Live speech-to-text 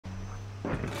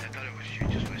I thought it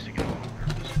was you just wasting it all on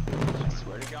purpose. I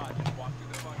swear to God, just walk through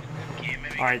the fucking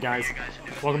middle. Alright guys,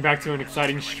 welcome back to an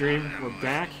exciting stream. We're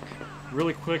back.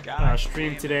 Really quick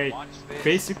stream today.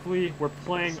 Basically, we're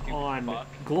playing on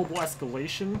Global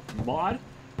Escalation mod,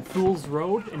 Fool's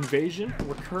Road Invasion.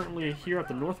 We're currently here at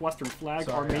the northwestern flag.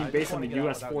 Our main base on the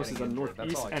US forces on the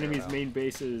northeast. Enemy's main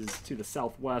base is to the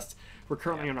southwest. We're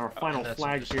currently on our final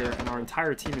flag here, and our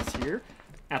entire team is here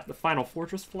at the final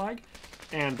fortress flag.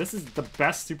 And this is the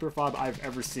best Super FOB I've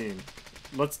ever seen.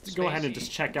 Let's go ahead and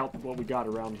just check out what we got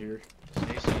around here.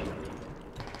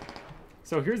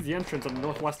 So here's the entrance on the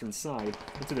northwestern side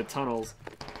into the tunnels,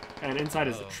 and inside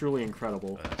is truly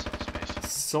incredible.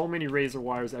 So many razor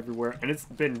wires everywhere, and it's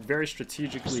been very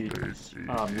strategically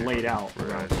laid out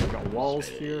around here. You got walls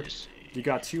here. You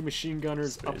got two machine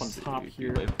gunners up on top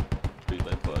here,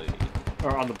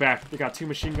 or on the back. You got two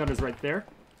machine gunners right there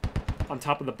on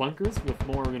top of the bunkers with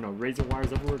more, razor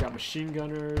wires everywhere. Got machine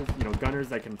gunners, gunners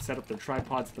that can set up their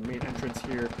tripods at the main entrance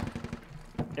here.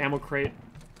 Ammo crate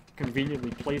conveniently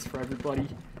placed for everybody.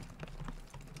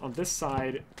 On this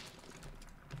side,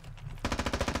 I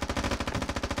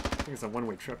think it's a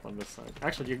one-way trip on this side.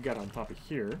 Actually, you can get on top of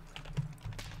here.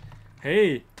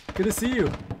 Hey, good to see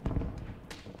you.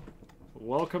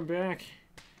 Welcome back.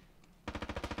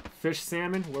 Fish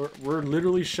salmon. We're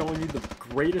literally showing you the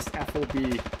greatest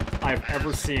FOB I've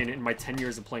ever seen in my 10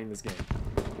 years of playing this game.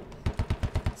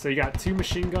 So you got two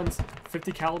machine guns,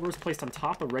 50 calibers placed on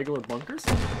top of regular bunkers.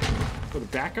 For the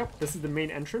backup, this is the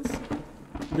main entrance.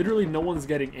 Literally no one's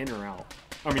getting in or out.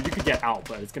 I mean, you could get out,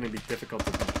 but it's going to be difficult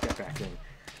to get back in.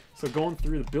 So going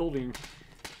through the building,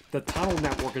 the tunnel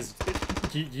network is...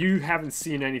 You haven't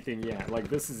seen anything yet. Like,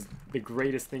 this is the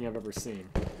greatest thing I've ever seen.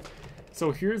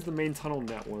 So here's the main tunnel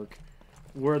network,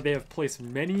 where they have placed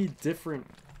many different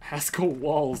Haskell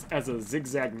walls as a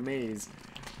zigzag maze.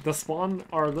 The spawn,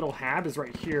 our little hab, is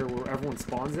right here where everyone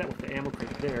spawns at with the ammo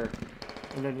crate there.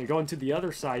 And then you go into the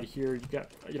other side here, you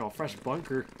got, a fresh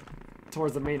bunker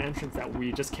towards the main entrance that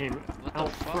we just came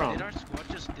out from.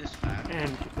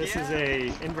 And this is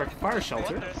a indirect fire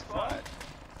shelter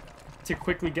to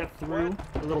quickly get through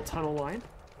the little tunnel line.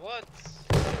 What?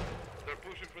 They're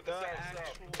pushing for the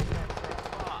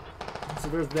So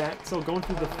there's that. So going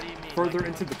through the further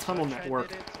into the tunnel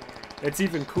network, it's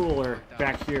even cooler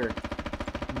back here.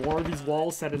 More of these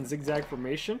walls set in zigzag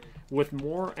formation with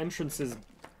more entrances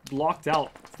blocked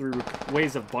out through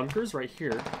ways of bunkers right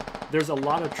here. There's a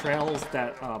lot of trails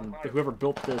that whoever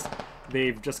built this,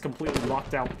 they've just completely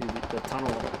locked out the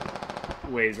tunnel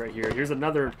ways right here. Here's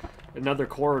another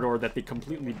corridor that they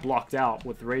completely blocked out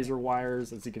with razor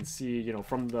wires, as you can see,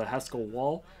 from the Haskell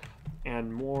wall,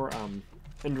 and more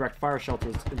indirect fire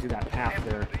shelters into that path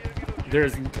there.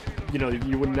 There's,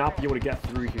 you would not be able to get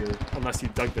through here unless you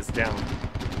dug this down.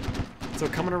 So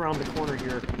coming around the corner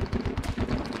here,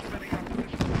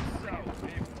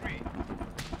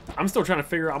 I'm still trying to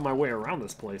figure out my way around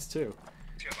this place too.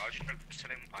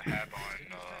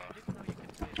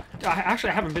 Actually,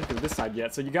 I haven't been through this side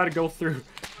yet, so you got to go through.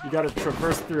 You got to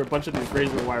traverse through a bunch of these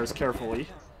razor wires carefully.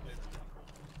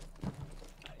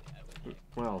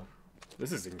 Wow,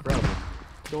 this is incredible.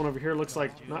 Going over here looks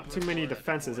like not too many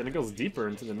defenses, and it goes deeper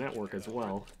into the network as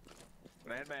well.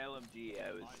 When I had my LMG,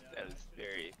 I was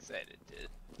very excited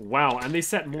to... Wow, and they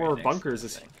set more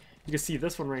bunkers. You can see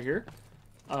this one right here.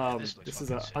 This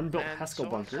is an unbuilt Haskell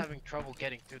bunker. Having trouble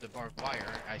getting through the barbed wire,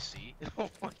 I see. Oh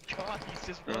my god, he's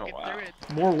just walking through it.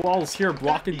 More walls here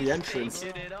blocking the entrance.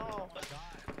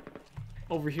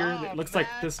 Over here, it looks like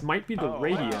this might be the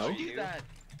radio. Wow,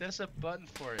 there's a button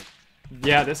for it.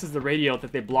 Yeah, this is the radio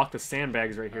that they blocked the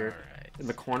sandbags right here in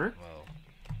the corner. Well,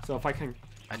 so if I can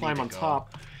climb on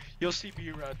top, you'll see me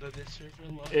around on this server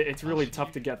a lot. It's really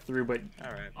tough to get through, but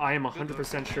I am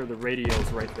 100% sure the radio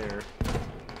is right there.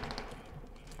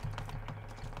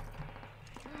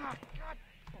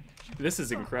 This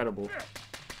is incredible.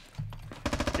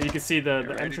 And you can see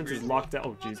the entrance is locked out.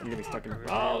 Oh jeez, I'm getting stuck in.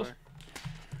 Oh.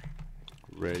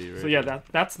 Ready. So yeah,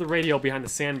 that's the radio behind the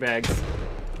sandbags,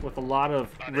 with a lot of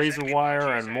razor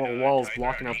wire and more walls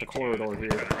blocking out the corridor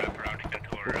here.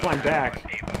 We'll climb back.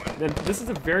 Then this is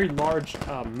a very large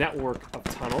network of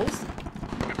tunnels.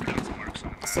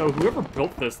 So whoever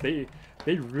built this, they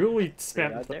really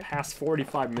spent the past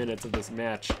 45 minutes of this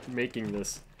match making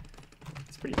this.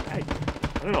 It's pretty laggy.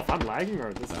 I don't know if I'm lagging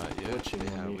or this is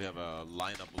glitching on me. We have a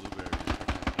line of blueberries.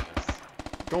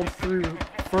 Going through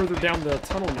further down the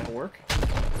tunnel network.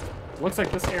 Looks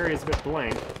like this area is a bit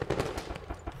blank.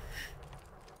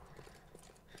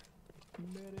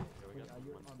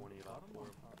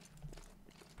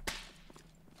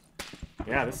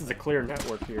 Yeah, this is a clear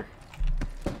network here.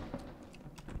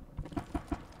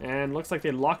 And looks like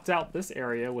they locked out this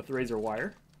area with razor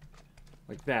wire.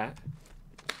 Like that.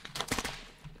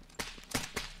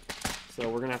 So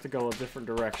we're gonna have to go a different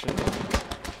direction.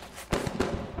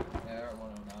 Yeah,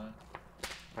 109.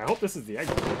 I hope this is the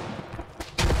exit.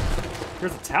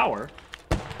 Here's a tower.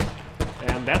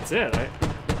 And that's it.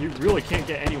 You really can't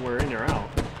get anywhere in or out.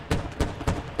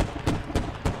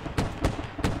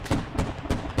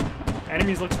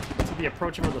 Enemies look to be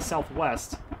approaching from the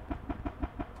southwest.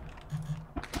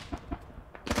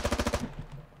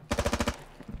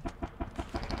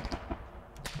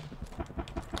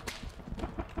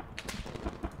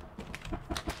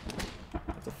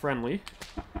 That's a friendly.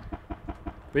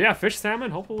 But yeah, fish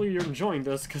salmon, hopefully you're enjoying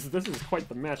this, because this is quite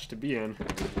the match to be in.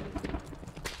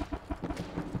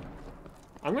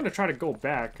 I'm going to try to go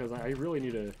back, because I really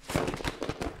need to...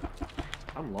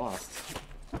 I'm lost.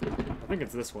 I think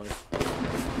it's this way.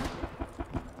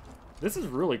 This is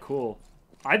really cool.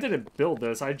 I didn't build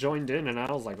this. I joined in, and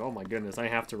I was like, oh my goodness, I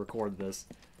have to record this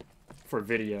for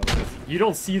video. You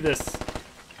don't see this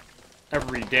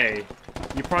every day.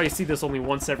 You probably see this only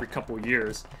once every couple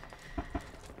years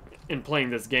in playing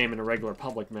this game in a regular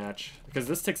public match, because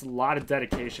this takes a lot of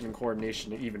dedication and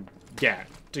coordination to even get.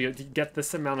 To get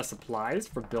this amount of supplies,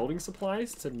 for building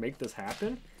supplies, to make this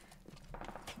happen,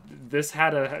 this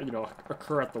had to, you know,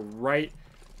 occur at the right,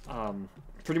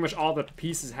 pretty much all the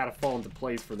pieces had to fall into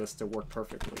place for this to work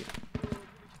perfectly.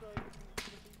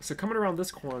 So coming around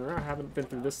this corner, I haven't been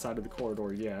through this side of the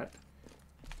corridor yet.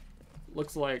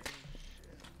 Looks like,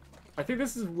 I think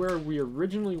this is where we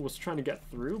originally was trying to get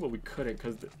through, but we couldn't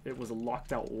because it was a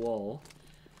locked out wall.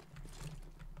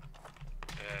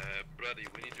 Brody,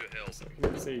 we need your help. So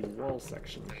there's a wall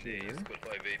section here. Code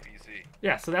 5 APC.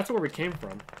 Yeah, so that's where we came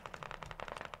from.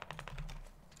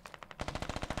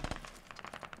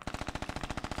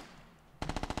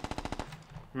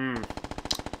 The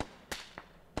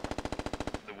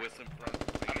Western front.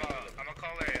 I'm gonna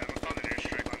call an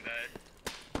airstrike on that.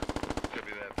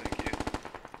 Copy that, thank you.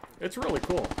 It's really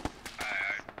cool.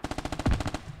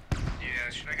 Yeah,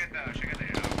 should I get the A10?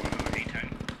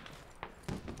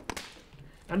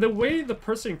 And the way the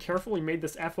person carefully made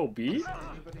this FOB,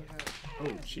 oh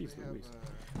jeez Louise,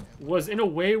 was in a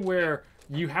way where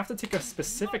you have to take a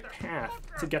specific path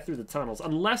to get through the tunnels,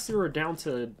 unless you were down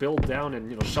to build down and,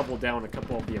 you know, shovel down a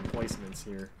couple of the emplacements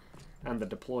here and the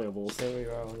deployables. So we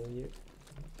are on you.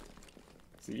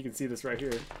 So you can see this right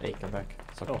here. Hey, come back. Oh,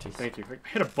 Socrates. thank you. I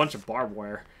hit a bunch of barbed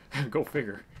wire. Go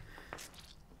figure.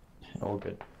 All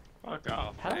good. Fuck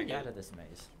off. How do we faggot. get out of this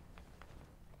maze?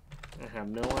 I have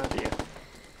no idea.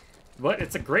 But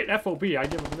it's a great FOB, I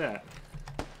give them that.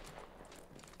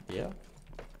 Yeah.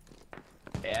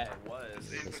 Yeah, it was.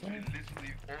 They This literally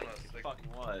one? on us. It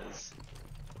fucking was.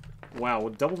 Wow,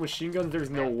 with double machine guns, there's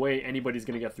no way anybody's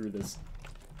gonna get through this.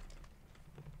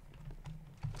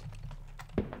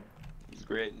 It was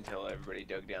great until everybody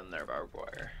dug down their barbed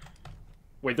wire.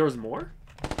 Wait, there was more?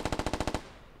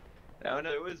 No,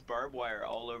 there was barbed wire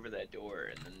all over that door,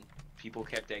 and then people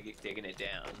kept digging it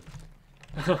down.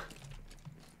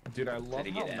 Dude, I love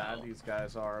to how get mad out. these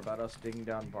guys are about us digging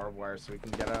down barbed wire so we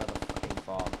can get out of the fucking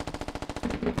fog.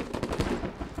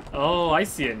 Oh, I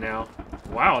see it now.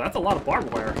 Wow, that's a lot of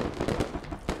barbed wire.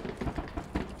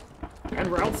 And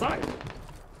we're outside.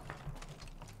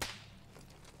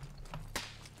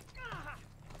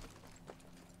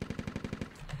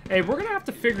 Hey, we're gonna have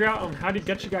to figure out how to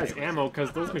get you guys ammo,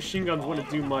 because those machine guns wouldn't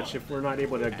do much if we're not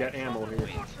able to get ammo here.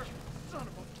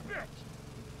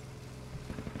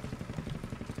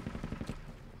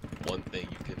 One thing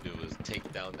you can do is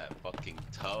take down that fucking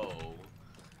toe.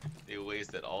 They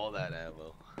wasted all that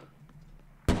ammo.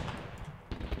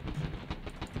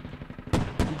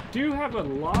 We do have a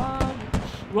lot...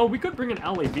 Well, we could bring an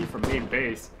LAV from main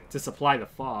base to supply the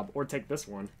FOB, or take this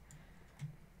one.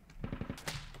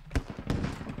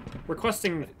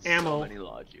 Requesting ammo.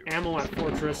 Ammo at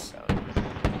Fortress.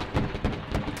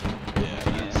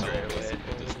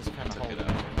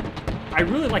 I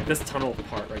really like this tunnel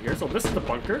part right here. So this is the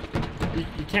bunker.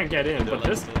 You can't get in, but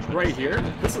this right here,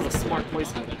 this is a smart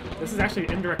placement. This is actually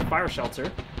an indirect fire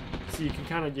shelter, so you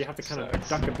have to kind of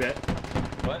duck a bit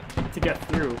to get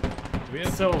through.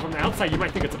 So from the outside, you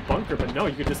might think it's a bunker, but no,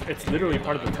 it's literally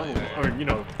part of the tunnel, or you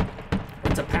know,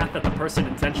 it's a path that the person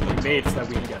intentionally made so that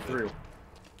we can get through.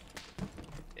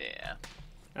 Yeah.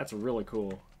 That's really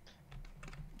cool.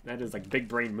 That is like big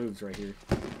brain moves right here.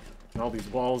 And all these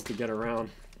walls to get around.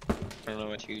 I don't know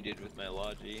what you did with my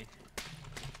logi.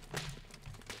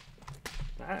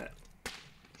 That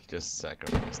Just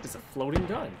sacrificed. is a floating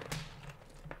gun.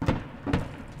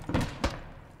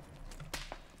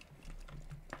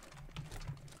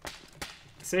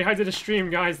 Say hi to the stream,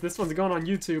 guys. This one's going on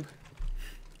YouTube.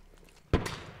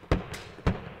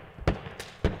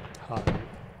 Hi.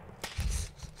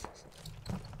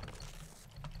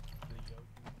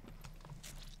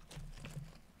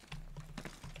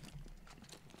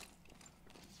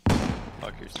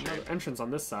 Fuck your stream. Another entrance on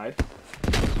this side.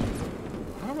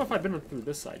 I don't know if I've been through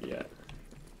this side yet.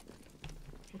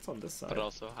 What's on this side? But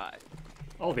also high.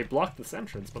 Oh, they blocked this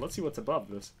entrance, but let's see what's above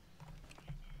this.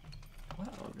 What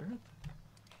on earth?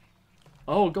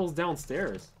 Oh, it goes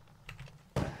downstairs.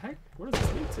 The heck? Where does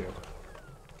this lead to?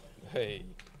 Hey.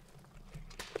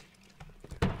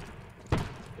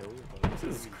 This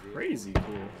is crazy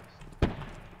cool.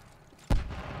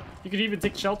 You could even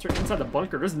take shelter inside the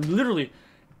bunker. There's literally,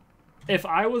 if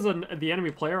I was the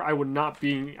enemy player, I would not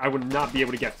be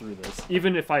able to get through this.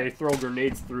 Even if I throw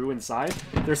grenades through inside,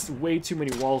 there's way too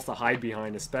many walls to hide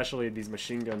behind, especially these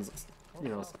machine guns, you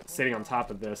know, sitting on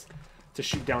top of this to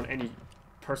shoot down any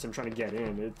person trying to get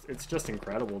in. It's just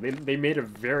incredible. They made a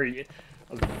very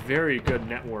good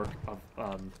network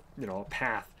of you know, a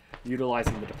path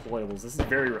utilizing the deployables. This is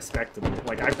very respectable.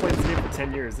 Like, I've played this game for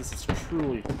 10 years. This is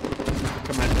truly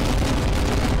commendable.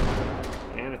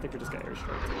 And I think we just got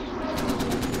airstriked.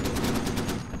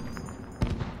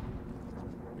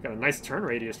 We got a nice turn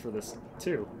radius for this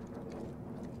too.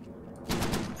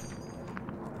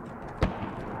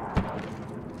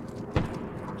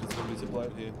 Just gonna be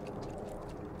supplied here.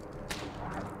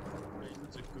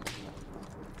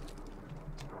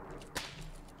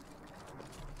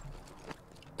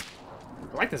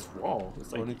 I like this wall.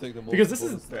 It's like, Only take the because this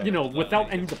is, multiple you know, steps.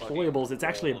 without any deployables, it's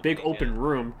actually a big open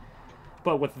room.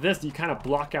 But with this, you kind of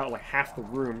block out like half the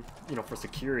room, you know, for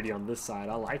security on this side.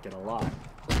 I like it a lot.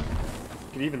 You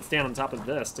can even stand on top of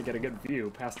this to get a good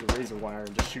view past the razor wire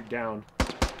and just shoot down.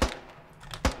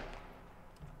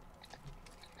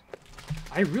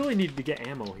 I really needed to get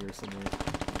ammo here somewhere.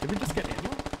 Did we just get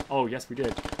ammo? Oh, yes, we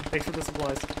did. Thanks for the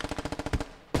supplies.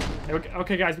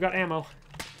 Okay, guys, we got ammo.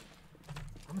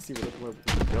 I want to see where we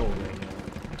can go right now.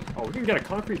 Oh, we can get a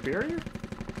concrete barrier?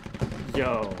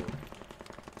 Yo.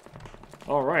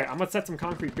 Alright, I'm gonna set some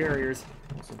concrete barriers.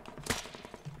 Awesome.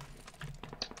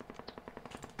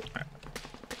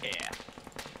 Yeah.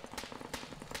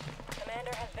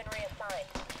 Commander has been reassigned.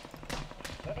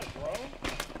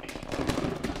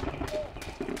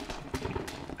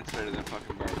 That's better than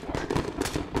fucking barbed wire.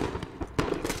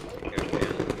 Okay.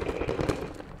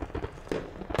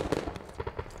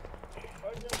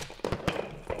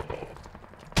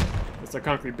 There's a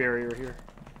concrete barrier here.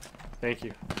 Thank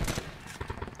you.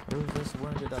 Who's just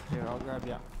wounded up here? I'll grab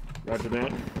ya. Roger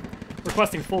that.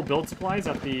 Requesting full build supplies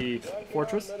at the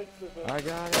fortress. I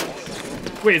got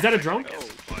it. Wait, is that a drone?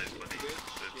 Supplies, buddy.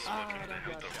 It's looking to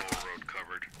have the whole road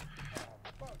covered.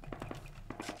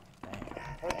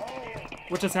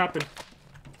 What just happened?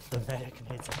 The medic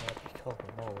needs a medic. Holy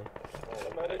moly.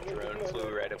 A drone flew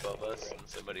right above us and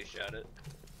somebody shot it.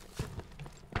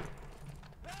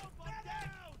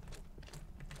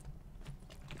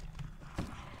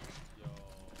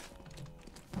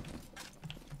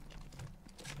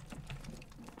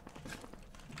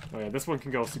 Oh yeah, this one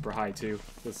can go super high too.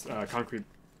 This concrete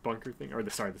bunker thing, or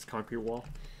sorry, this concrete wall.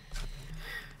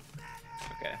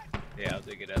 Okay. Yeah, I'll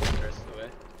dig it up the rest of the way.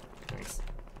 Thanks.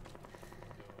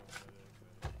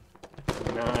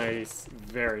 Nice,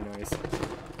 very nice.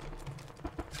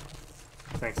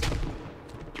 Thanks.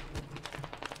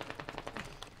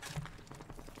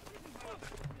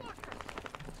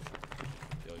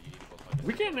 Yo, you need to go find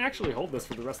We can actually hold this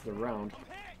for the rest of the round.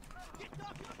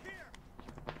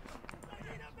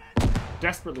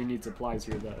 Desperately need supplies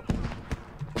here though.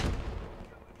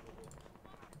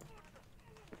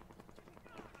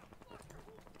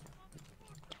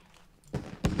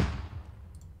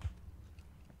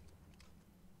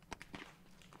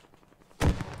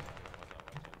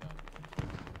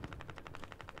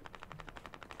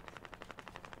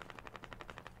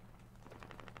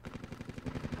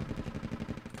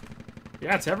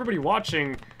 Yeah, to everybody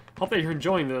watching, hope that you're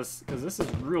enjoying this, because this is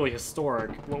really historic,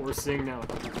 what we're seeing now.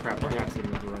 Crap, our hack's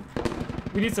getting overrun.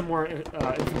 We need some more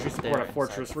infantry support at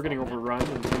Fortress. We're getting overrun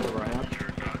in terms of our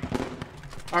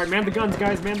hack. Alright, man the guns,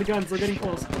 guys, man the guns. We're getting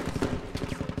close.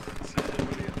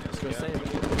 Let's go save it.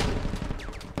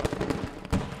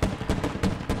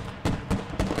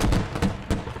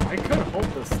 I could hold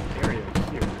this area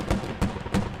here.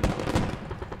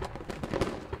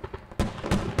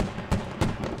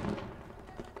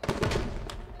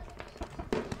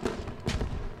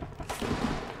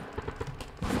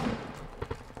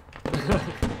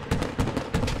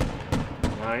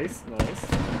 Nice, nice.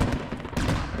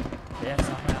 Yeah,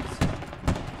 something else.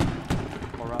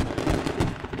 Or rather,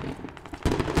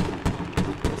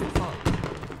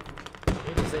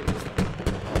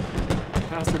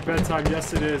 Past your bedtime,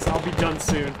 yes it is. I'll be done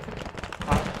soon.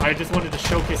 I just wanted to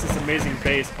showcase this amazing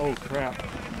base. Oh crap.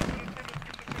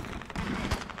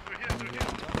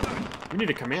 We need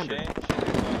a commander.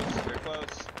 They're close.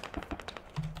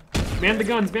 Man the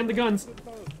guns, man the guns.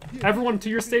 Everyone to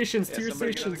your stations, Yeah, to your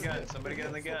somebody stations. get on the gun. Somebody get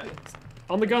on the gun.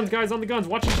 On the guns, guys, on the guns.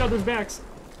 Watch each other's backs.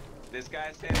 This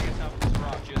guy standing on top of this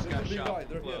rock just got shot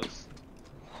from close.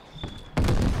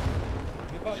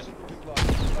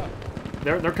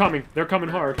 They're coming. They're coming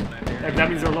hard. That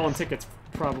means they're low on tickets,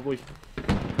 probably.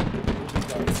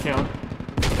 Discount.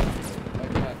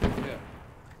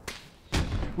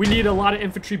 We need a lot of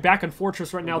infantry back in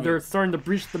Fortress right now. They're starting to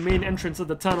breach the main entrance of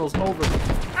the tunnels. Over.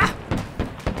 Ah!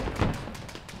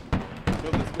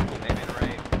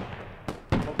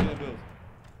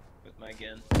 With my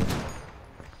gun.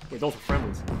 Wait, those are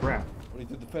friendlies. Crap. We need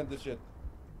to defend this shit.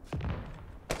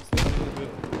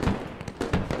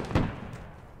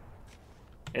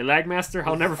 Hey, Lagmaster,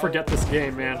 I'll never forget this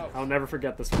game, man. I'll never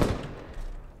forget this one.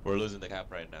 We're losing the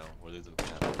cap right now. We're losing the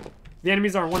cap. The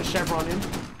enemies are one chevron in.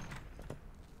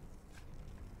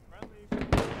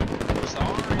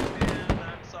 Sorry, man.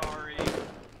 I'm sorry.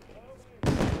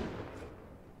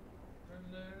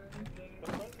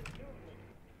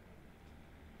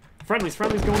 Friendlies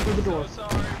going through the door. So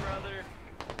sorry, brother.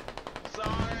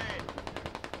 Sorry.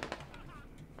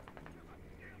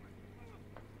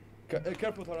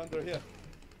 Careful, they're under here.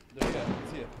 They're here.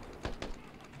 It's here.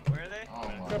 Where are they?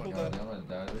 Oh my Careful, god, there. I'm gonna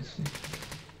die this shit.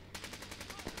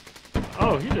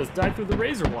 Oh, he just died through the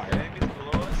razor wire. Enemies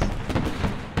below us.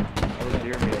 Oh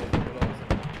dear me.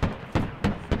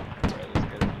 Alright, those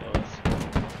guys below us.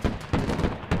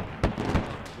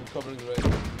 We're covering the raid.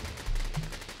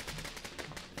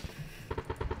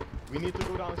 We need to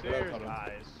go downstairs, coming.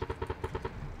 guys.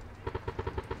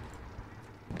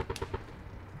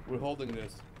 We're holding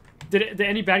this. Did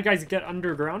any bad guys get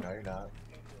underground? No, you're not.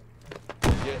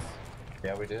 Yes.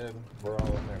 Yeah, we did. We're all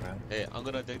in there, man. Hey, I'm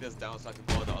gonna take this down so I can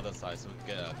go on the other side so we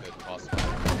can get a good crossfire.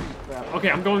 Crap. Okay,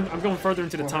 I'm going further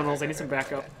into the tunnels. I need some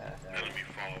backup. Enemy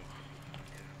fob.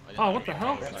 Oh, what the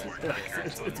hell?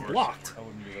 It's blocked. I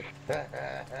wouldn't do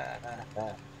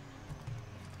that.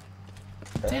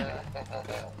 Damn it.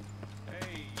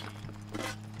 Hey.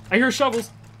 I hear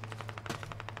shovels.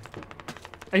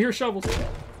 I hear shovels.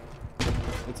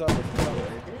 It's up. It's up.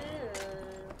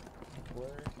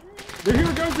 They're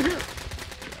here, guys. They're here.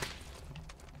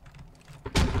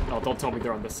 Oh, don't tell me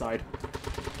they're on this side.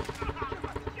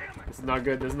 This is not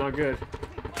good. This is not good.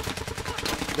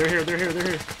 They're here. They're here. They're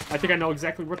here. I think I know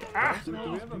exactly where. Do we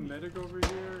have a medic over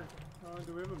here?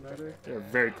 Do we have a medic? They're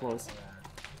very close.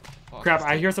 Crap!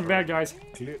 I hear some bad guys.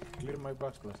 Clear my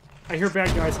box, please. I hear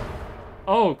bad guys.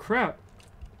 Oh crap!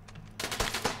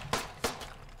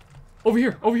 Over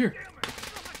here! Over here!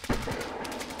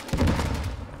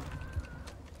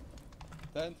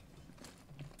 Stand.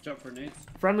 Jump for nades.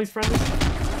 Friendlies!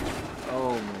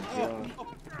 Oh my god!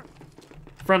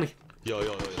 Friendly! Yo.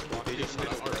 They just shot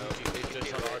an RPG. They just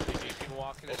shot an RPG.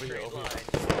 Over here.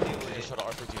 They just shot an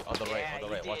RPG on the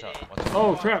right. Watch out.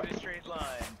 Oh crap! Straight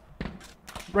line.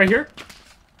 Right here?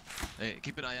 Hey,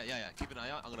 keep an eye out. Yeah. Keep an eye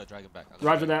out. I'm gonna drag him back.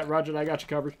 Roger that. Roger that. I got you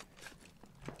covered.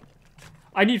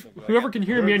 I need whoever can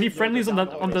hear me. I need friendlies on the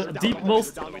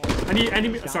deepmost. I need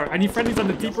enemy. Sorry, I need friendlies on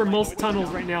the deepermost tunnels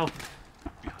right now.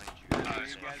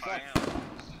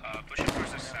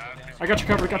 I got you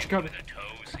covered. Got you covered.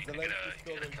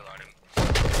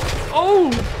 Oh,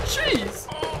 jeez!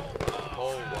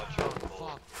 Oh, watch out.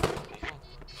 Fuck.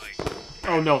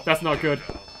 Oh no, that's not good.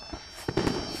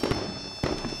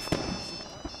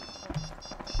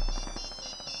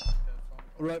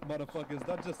 Alright, motherfuckers,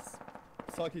 that's just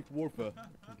psychic warfare.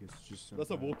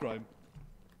 That's a war crime.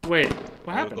 Wait, what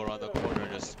We'll happened? go around the corner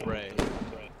and just spray.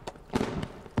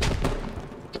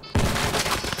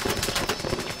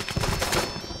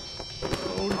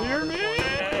 Oh dear me!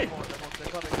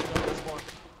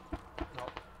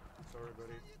 Sorry,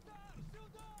 buddy.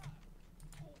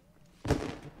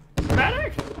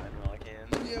 Medic!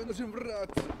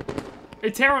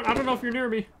 Hey Taron, I don't know if you're near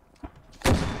me.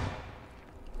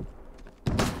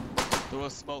 Throw a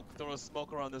smoke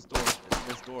around this door.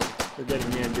 They're getting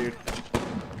me in, dude.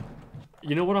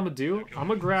 You know what I'm gonna do? I'm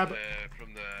gonna grab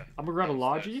a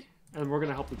Logi, and we're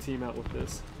gonna help the team out with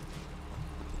this.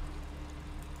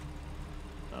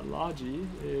 Logi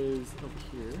is over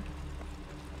here.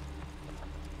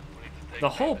 The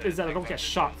hope is that I don't get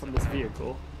shot from this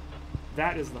vehicle.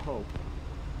 That is the hope.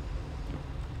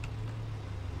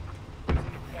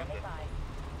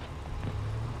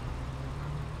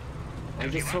 I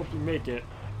just hope you make it.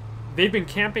 they've been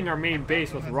camping our main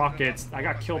base with rockets. I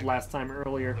got killed last time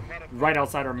earlier, right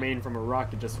outside our main from a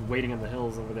rocket, just waiting on the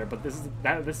hills over there. But this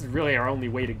is really our only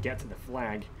way to get to the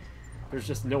flag. There's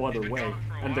just no other way,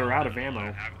 and they're out of ammo.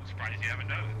 I'm surprised you haven't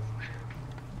noticed.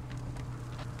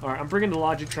 All right, I'm bringing the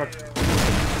logic truck.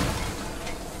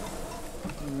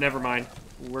 Never mind.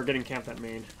 We're getting camped at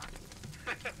main.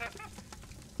 I'm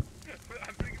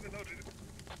bringing the loaded.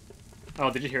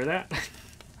 Oh, did you hear that?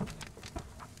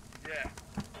 Yeah.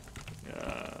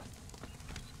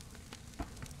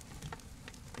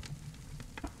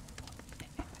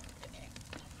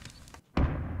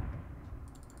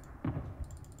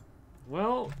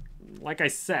 Well, like I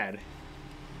said,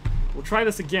 we'll try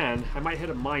this again. I might hit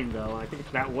a mine, though. I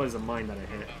think that was a mine that I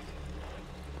hit.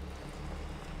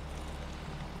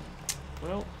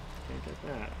 Well, can't get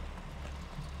that.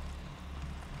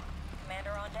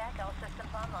 Commander on deck, all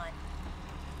systems online.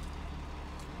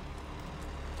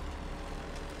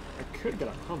 I could get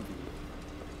a Humvee.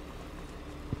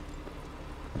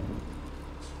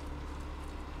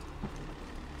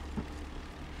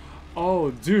 Oh,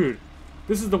 dude.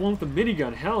 This is the one with the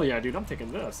minigun. Hell yeah, dude. I'm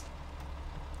taking this.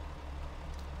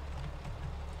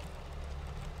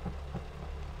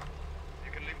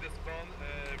 You can leave the spawn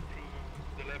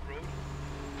through the left road.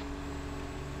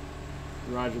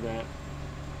 Roger that.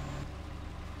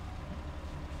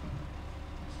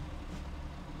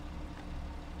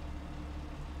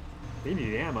 They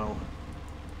need ammo.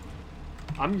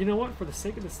 You know what? For the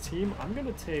sake of this team, I'm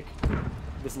gonna take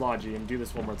this Logi and do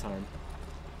this one more time.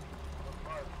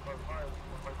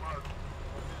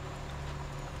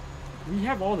 We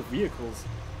have all the vehicles.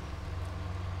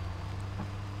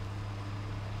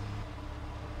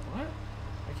 What?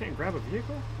 I can't grab a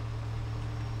vehicle?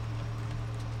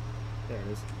 There it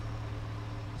is.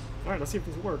 Alright, let's see if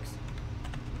this works.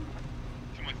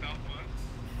 To my southwest.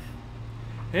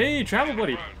 Hey, travel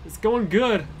buddy! It's going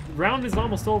good. The round is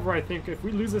almost over, I think. If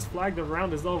we lose this flag, the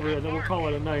round is over, and then we'll call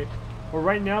it a night. But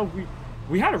right now,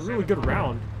 we had a really good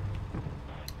round.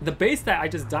 The base that I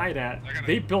just died at,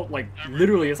 they built, like,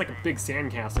 literally, it's like a big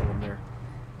sandcastle in there.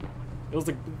 It was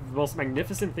the most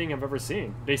magnificent thing I've ever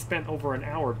seen. They spent over an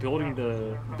hour building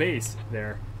the base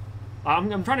there.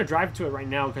 I'm trying to drive to it right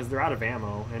now because they're out of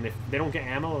ammo, and if they don't get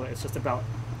ammo, it's just about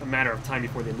a matter of time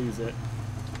before they lose it.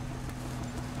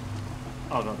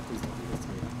 Oh no, please don't do this to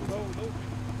me.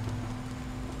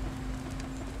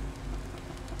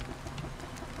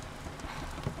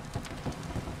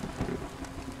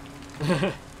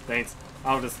 No. Thanks.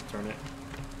 I'll just turn it.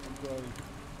 I'm driving.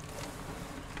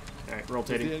 Alright,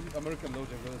 rotating. The American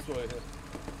loading, I'm gonna throw it here.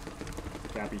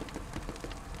 Cappy.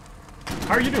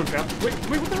 How are you doing, Trap? Wait,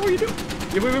 what the hell are you doing?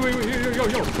 Yeah, wait,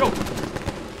 yo.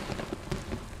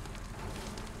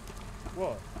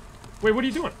 What? Wait, what are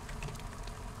you doing?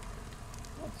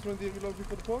 I'm throwing the loading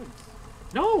for the points.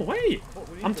 No, wait. What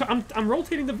do you mean? I'm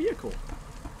rotating the vehicle.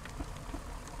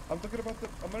 I'm talking about the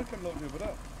American loading over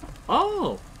there.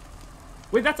 Oh.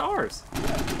 Wait, that's ours.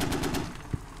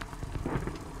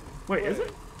 Wait, is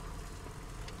it?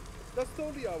 That's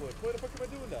totally ours. Why the fuck am I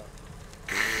doing that?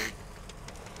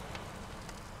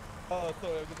 Oh,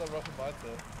 sorry, I'm just rushing by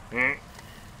there.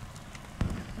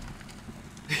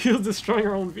 He was destroying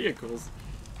our own vehicles.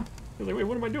 He was like, wait,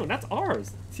 what am I doing? That's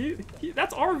ours. See,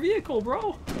 that's our vehicle,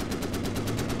 bro.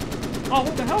 Oh,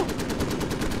 what the hell?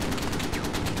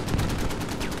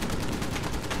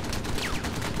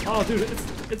 Oh, dude,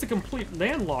 it's a complete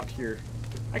landlock here.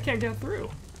 I can't get through.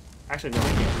 Actually, no,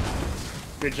 I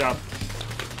can't. Good job.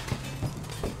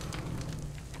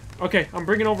 Okay, I'm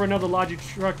bringing over another Logi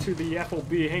truck to the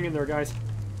FOB. Hang in there, guys.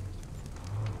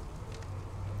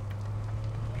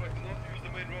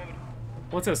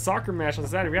 Once a soccer match on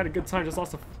Saturday, we had a good time. Just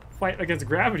lost a fight against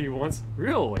gravity once.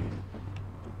 Really?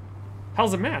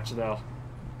 How's the match, though?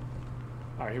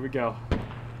 Alright, here we go.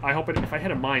 I hope if I hit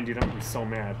a mine, dude, I'm gonna be so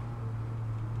mad.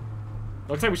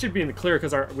 Looks like we should be in the clear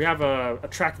because we have a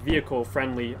tracked vehicle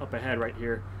friendly up ahead right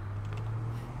here.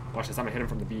 Watch this, I'm gonna hit him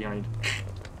from the behind.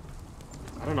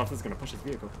 I don't know if this is gonna push his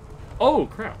vehicle. Oh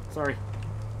crap! Sorry.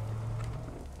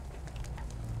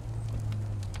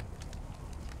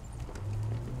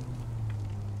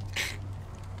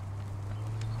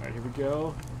 Alright, here we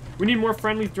go. We need more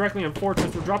friendlies directly on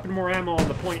Fortress. We're dropping more ammo on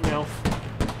the point now.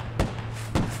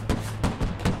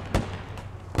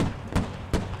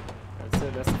 That's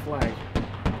it, that's the flag.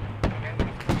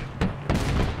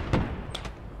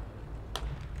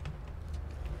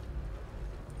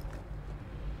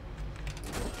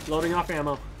 Loading off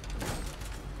ammo.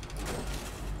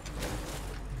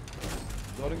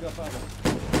 Loading up ammo.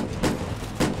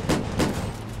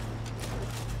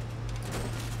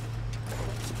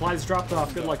 Supplies dropped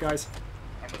off. Good luck, guys.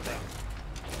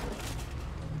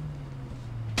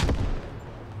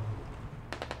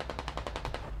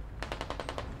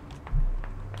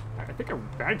 I think a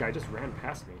bad guy just ran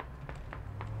past me.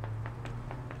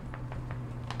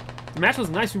 The match was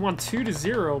nice. We won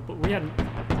 2-0, but we had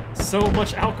so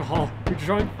much alcohol. We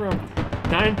drank from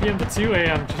 9 p.m. to 2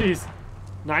 a.m. Jeez.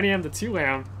 9 a.m. to 2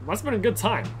 a.m. Must have been a good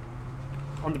time.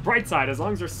 On the bright side, as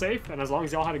long as you're safe and as long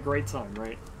as y'all had a great time,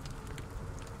 right?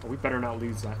 But we better not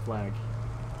lose that flag.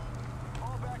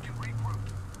 Fall back and regroup.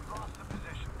 We lost the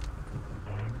position.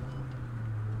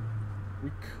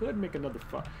 We could make another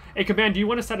FOB. Hey, Command, do you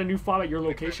want to set a new FOB at your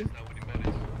location? Well,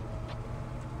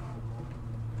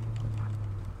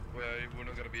 we're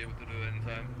not gonna be able to do it in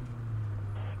time.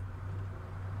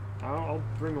 I'll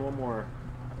bring one more.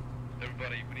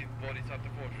 Everybody, we need bodies at the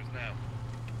fortress now.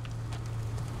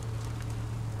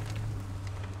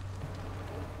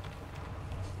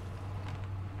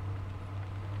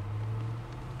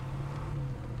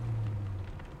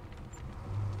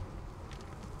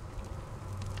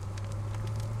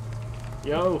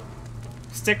 Yo,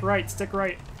 stick right, stick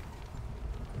right.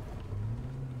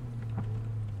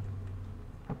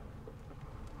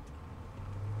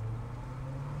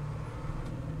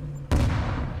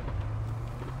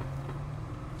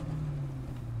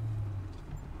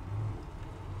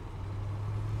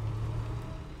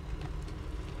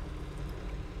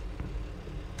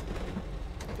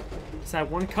 Just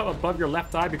had one cut above your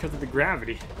left eye because of the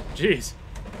gravity. Jeez.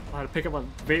 I had to pick up a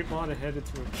vape mod and head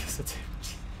into a kiss of damage.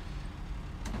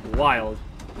 Wild.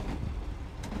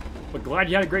 But glad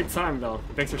you had a great time, though.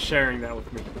 Thanks for sharing that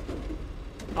with me.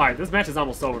 Alright, this match is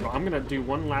almost over, but I'm gonna do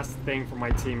one last thing for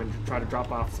my team and try to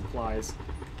drop off supplies.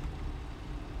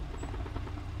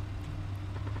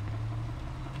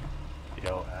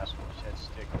 Yo, asshole said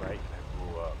stick right and I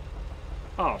blew up.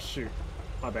 Oh, shoot.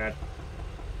 My bad.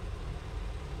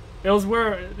 It was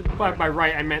where, by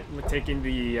right, I meant taking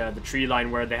the tree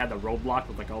line where they had the roadblock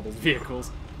with, like, all those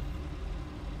vehicles.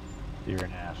 You're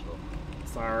an asshole.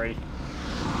 Sorry.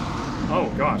 Oh,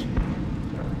 gosh.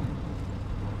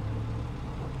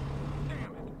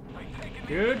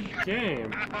 Good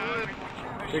game.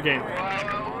 Good game.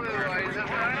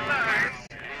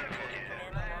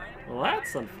 Well,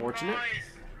 that's unfortunate.